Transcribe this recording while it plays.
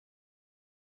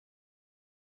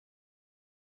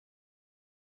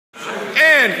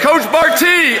And Coach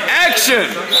Barty, action.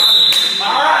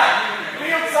 All right,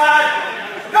 field side,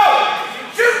 go.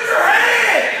 Shoot your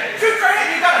hand. Shoot your hand.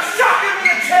 You got to shock him in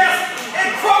the chest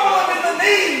and crumble him in the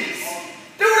knees.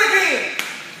 Do it again.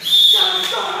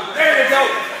 There you go.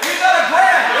 You got to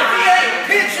grab. If he ain't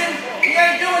pitching, he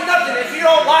ain't doing nothing. If you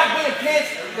don't like being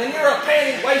pitched, then you're a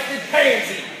panty-wasted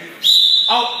pansy.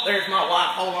 Oh, there's my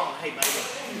wife. Hold on. Hey, baby.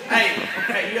 Hey,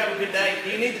 okay, you have a good day. Do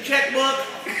you need the checkbook?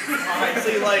 All right,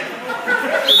 see you later.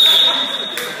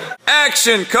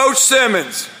 Action, Coach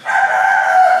Simmons.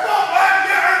 Come on, Mike,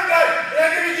 get her today.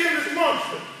 Yeah, give me this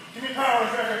monster. Give me power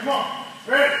right here. Come on.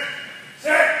 Ready,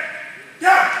 set, go.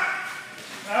 Now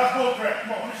that's bull crap.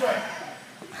 Come on, let me show you.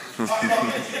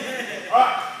 All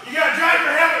right, you got to drive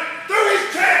your helmet through his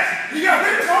chest. You got to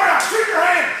rip his heart out. Shoot your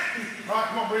hands. All right,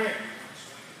 come on, bring it.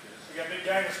 We got big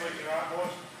game this weekend, all right,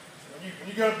 boys? When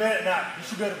you go to bed at night, you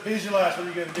should be able to visualize what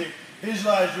you're going to do.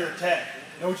 Visualize your attack.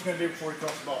 Know what you're going to do before you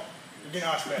cross the ball. You're getting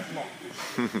ice bath. Come on.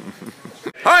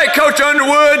 All right, Coach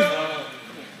Underwood.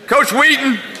 Coach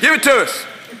Wheaton, give it to us.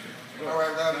 All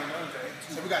right,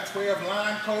 so we got 12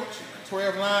 line, Coach.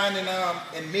 12 line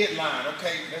and mid line.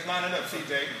 Okay, let's line it up,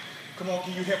 CJ. Come on,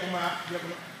 can you help him out? Okay,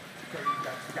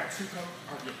 you got two, Coach?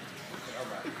 Oh, yeah. Okay, all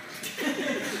right.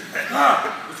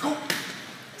 Let's go.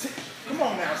 Come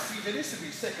on now, CJ, this should be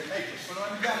second nature. So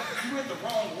you went the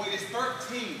wrong way. It's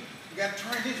 13. You got to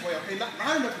turn this way, okay?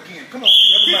 Line it up again. Come on.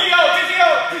 TTO.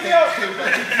 Okay, we got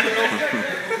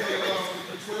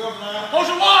 12 line. Hold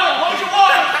your water. Hold your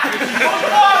water.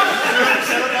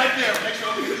 Set it right there. Make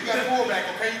sure you got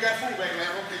fullback, okay? You got fullback, man.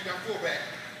 Okay, you got fullback.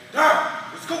 Down.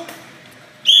 Let's go. Bad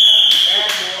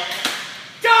boy.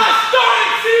 Josh, start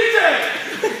it, CJ.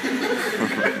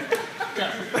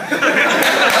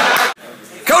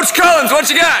 Coach Collins, what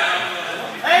you got?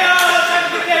 Hey, let's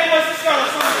have a good day, boys. Let's go.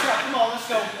 Come on, let's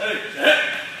go. Hey.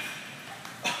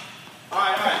 All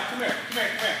right. Come here.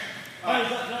 Hey,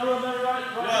 did I run that right?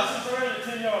 Since I ran at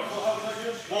 10 yards, how was that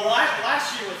good? Well,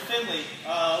 last year with Finley,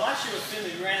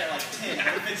 we ran it like 10.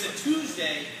 If it's a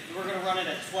Tuesday, we're going to run it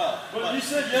at 12. But you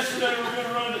said yesterday we were going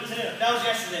to run it at 10. That was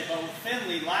yesterday, but with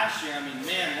Finley last year, I mean,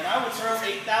 man, when I would throw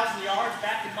 8,000 yards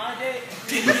back in my day.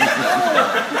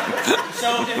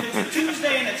 So if it's a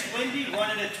Tuesday and it's windy, run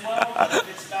it at 12. But if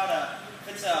it's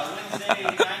a Wednesday,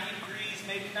 90 degrees,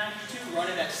 maybe 92, run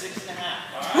it at 6.5.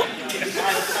 All right?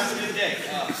 That's a good day.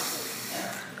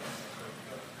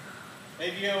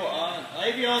 ABO on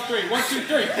 3. 1, 2, 3.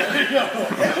 There you go.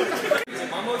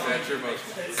 That's your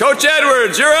motion. Coach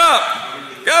Edwards, you're up.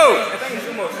 Go. I think it's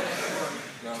your motion.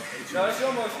 No, it's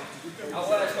your motion. I'll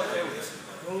let us Coach Edwards.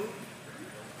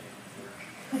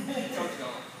 Coach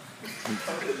gone.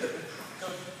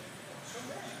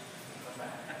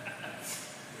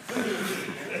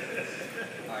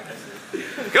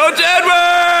 Coach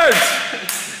Edwards.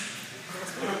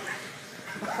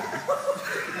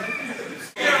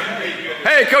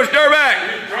 Hey, Coach Durback.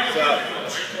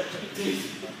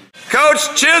 Coach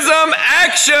Chisholm,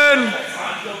 action.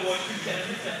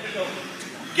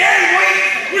 Game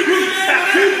week! We put it in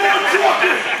 2-1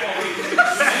 trucker!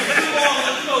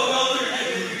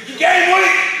 Game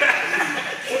week!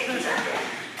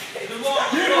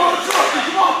 Get on the trucker!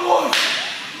 Come on, boys!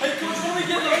 Hey, Coach, when we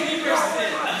get those game races in,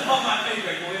 that's about my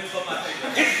favorite. It's about my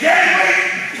favorite. It's game week!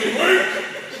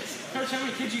 Coach, how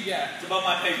many kids you got? It's about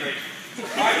my favorite. All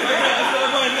right, let's go.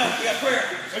 We got prayer.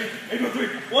 Ready? 8,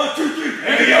 3. 1, 2, 3.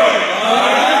 There you go.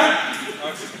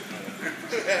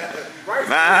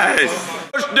 Nice.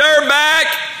 Coach Durback,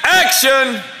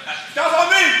 action. Scouts on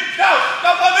me! Scouts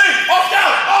on me! All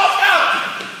scouts! All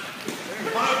scouts! I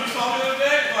don't know if you saw me the other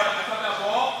day, but I caught that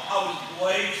ball. I was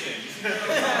blazing.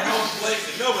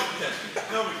 Nobody can touch me.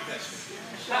 Nobody can touch me.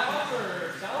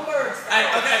 Numbers. Hey,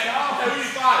 okay, we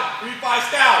need 5. We need 5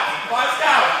 scouts. 5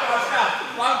 scouts. 5 scouts.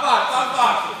 5.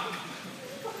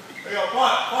 There you go.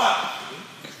 Punt.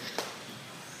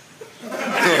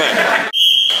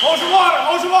 Hold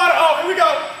your water. Oh, here we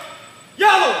go.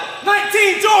 Yellow,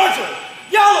 19 Georgia.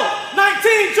 Yellow,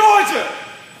 19 Georgia.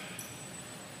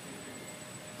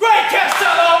 Great catch,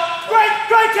 Tello.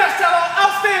 Great catch, Tello.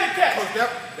 Outstanding catch. Coach,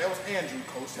 that was Andrew,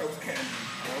 Coach. That was Andrew.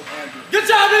 Good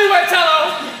job anyway,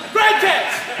 Tello. Great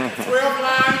catch. 12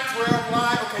 line.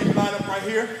 Okay, you line up right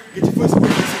here. Get your foot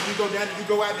split. You go down, you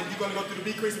go out, then you're going to go through the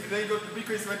B crease. If you go to the B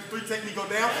crease, 3 technique, go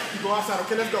down. You go outside.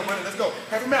 Okay, let's go, buddy. Let's go.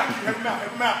 Have him out. All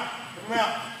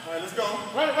right, let's go.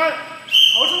 Right.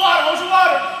 Hold your water.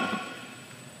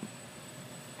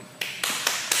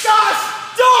 Josh,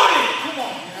 Jordan. Come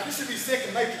on, now this should be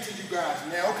second nature to you guys.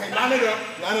 Now, okay, line it up.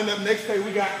 Next day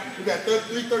we got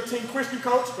 313 Christian,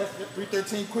 Coach. That's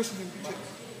 313 Christian.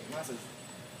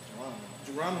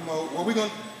 Geronimo. Well, we're going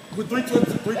to put three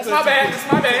touches. That's my bad.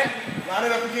 That's my bad. Line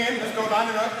it up again. Let's go. Line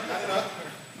it up. Line it up.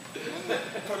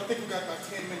 Because I think we got about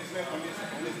 10 minutes left on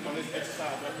this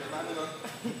exercise right here. Line it up.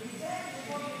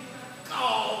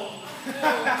 Oh.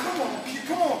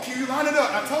 Come on, Q. Line it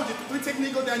up. I told you, the 3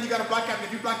 technique go down, you got to block out.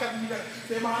 If you block out, you got to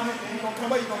stay behind it, and you're going to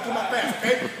come up. You're going to come up fast,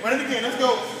 okay? Run it again. Let's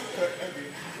go.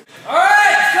 All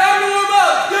right, it's time to warm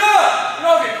up. Get up.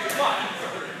 Come on.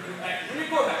 When you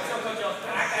go back, so coach off.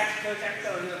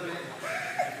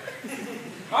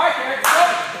 All right, Derek, go.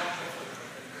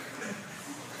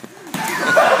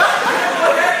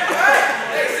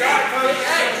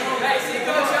 Hey, see,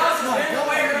 Coach Ellison's been in the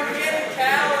weight room getting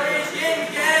calories, getting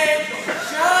gains.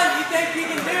 Sean, you think you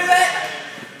can do that?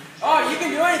 Oh, you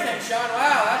can do anything, Sean.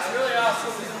 Wow, that's really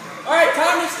awesome. All right,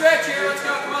 time to stretch here. Let's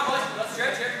go. Come on, boys. Let's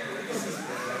stretch here.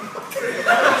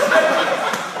 All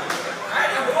right,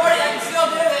 I'm 40. I can still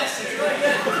do this. It's really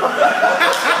good.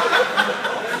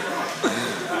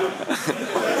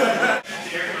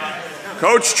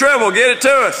 Coach Tribble, get it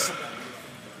to us.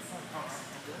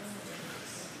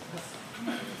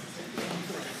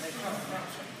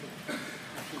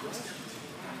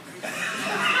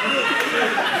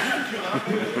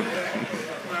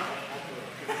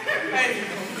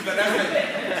 Hey,